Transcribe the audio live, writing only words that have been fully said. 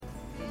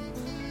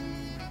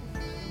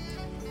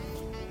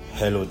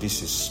Hello,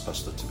 this is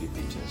Pastor T.B.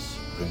 Peters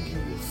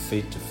bringing you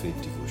Faith to Faith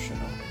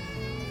devotional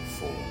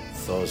for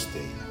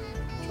Thursday,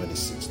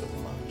 26th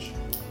of March,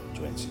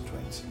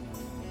 2020.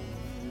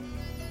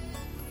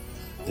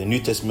 The New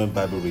Testament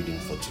Bible reading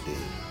for today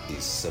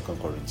is 2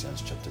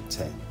 Corinthians chapter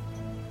 10.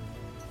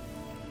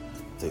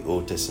 The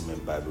Old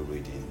Testament Bible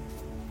reading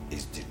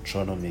is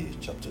Deuteronomy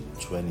chapter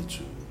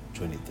 22,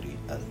 23,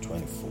 and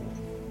 24.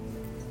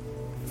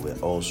 We're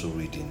also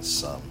reading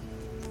Psalm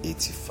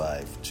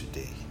 85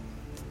 today.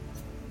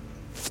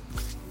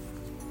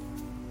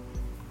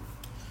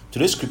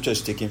 Today's scripture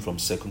is taken from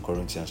 2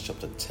 Corinthians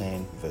chapter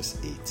 10, verse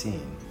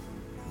 18,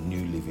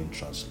 New Living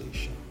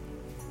Translation.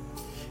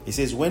 It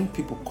says, when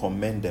people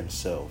commend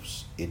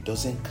themselves, it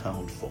doesn't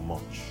count for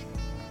much.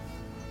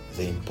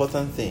 The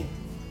important thing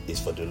is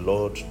for the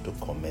Lord to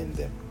commend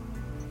them.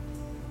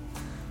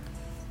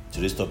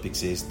 Today's topic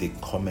says, the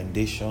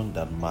commendation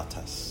that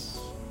matters.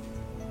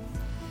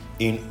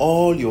 In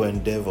all your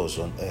endeavors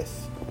on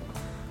earth,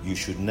 you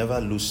should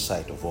never lose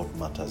sight of what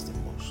matters the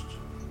most.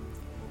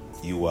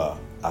 You are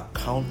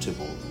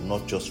accountable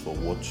not just for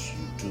what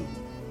you do,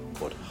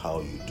 but how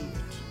you do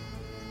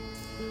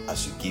it.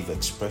 As you give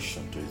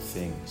expression to the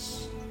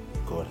things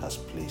God has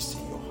placed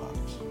in your heart.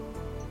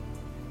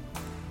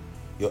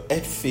 Your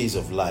earth phase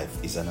of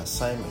life is an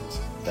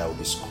assignment that will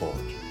be scored.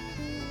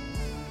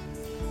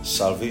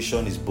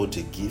 Salvation is both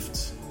a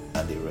gift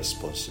and a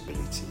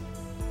responsibility.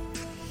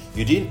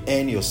 You didn't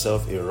earn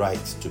yourself a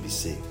right to be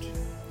saved.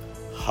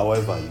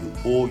 However, you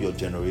owe your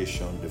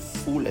generation the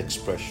full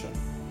expression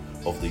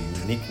of the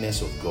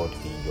uniqueness of God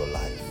in your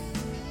life.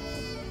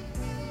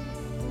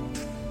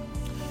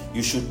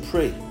 You should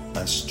pray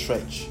and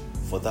stretch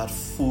for that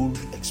full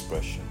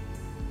expression.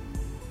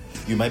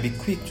 You might be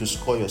quick to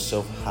score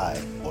yourself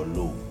high or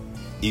low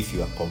if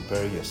you are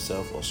comparing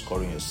yourself or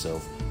scoring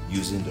yourself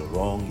using the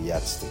wrong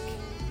yardstick.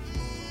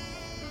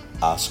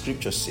 Our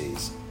scripture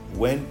says,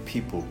 when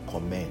people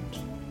commend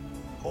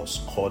or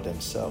score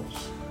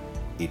themselves,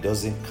 it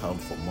doesn't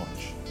count for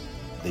much.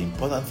 The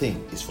important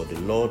thing is for the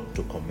Lord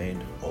to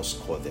commend or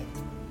score them.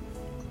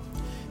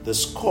 The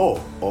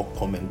score or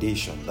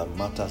commendation that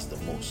matters the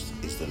most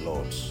is the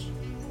Lord's.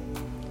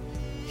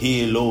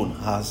 He alone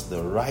has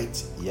the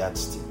right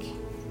yardstick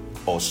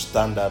or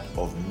standard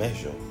of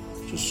measure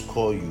to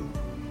score you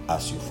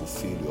as you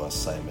fulfill your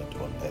assignment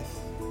on earth.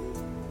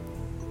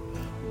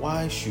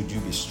 Why should you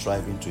be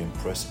striving to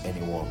impress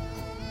anyone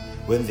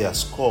when their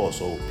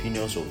scores or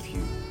opinions of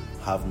you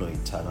have no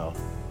eternal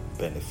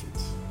benefit?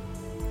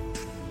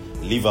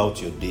 Live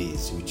out your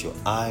days with your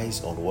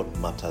eyes on what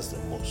matters the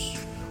most,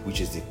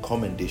 which is the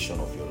commendation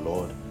of your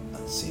Lord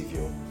and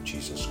Savior,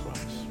 Jesus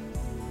Christ.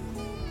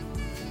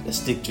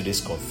 Let's take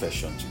today's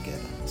confession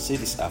together. Say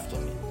this after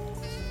me.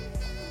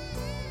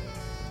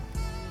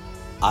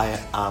 I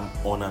am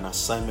on an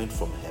assignment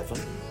from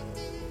heaven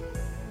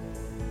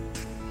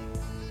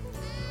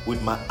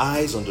with my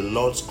eyes on the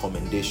Lord's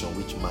commendation,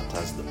 which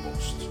matters the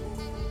most.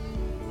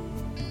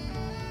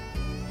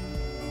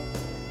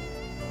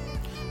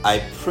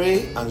 I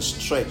pray and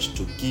stretch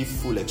to give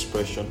full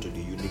expression to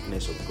the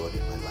uniqueness of God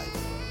in my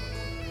life.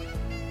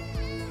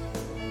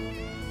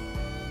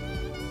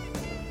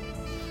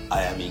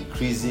 I am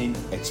increasing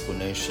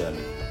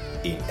exponentially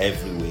in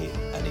every way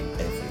and in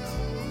everything.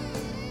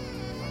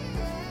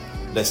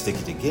 Let's take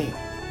it again.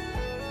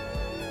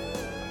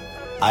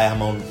 I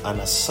am on an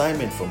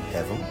assignment from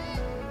heaven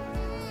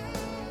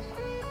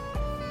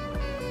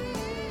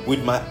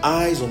with my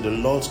eyes on the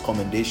Lord's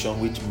commendation,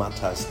 which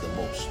matters the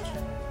most.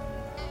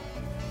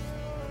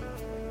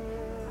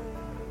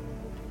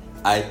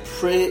 I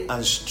pray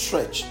and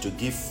stretch to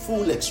give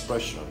full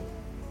expression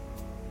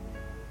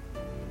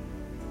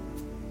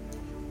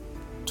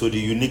to the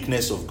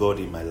uniqueness of God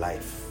in my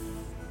life.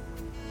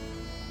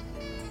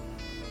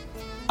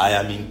 I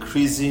am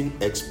increasing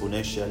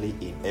exponentially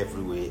in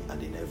every way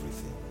and in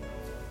everything.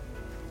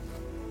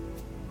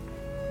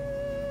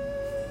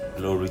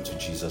 Glory to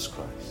Jesus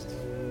Christ.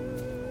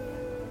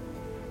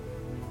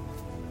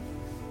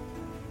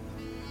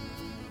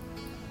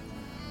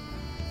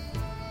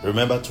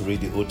 Remember to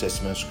read the Old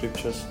Testament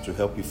scriptures to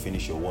help you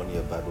finish your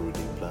one-year Bible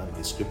reading plan.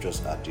 The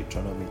scriptures are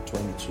Deuteronomy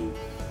 22,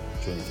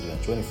 23,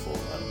 and 24,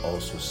 and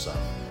also Psalm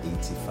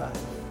 85.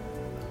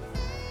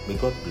 May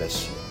God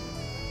bless you.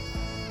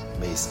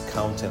 May His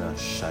countenance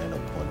shine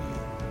upon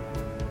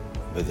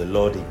you. May the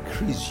Lord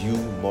increase you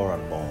more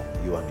and more,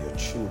 you and your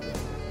children.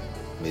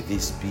 May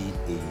this be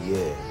a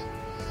year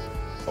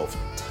of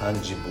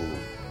tangible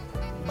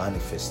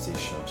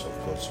manifestations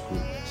of God's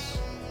goodness.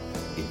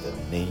 In the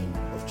name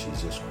of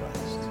Jesus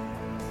Christ.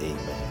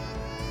 Amen.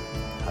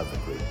 Have a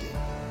great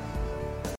day.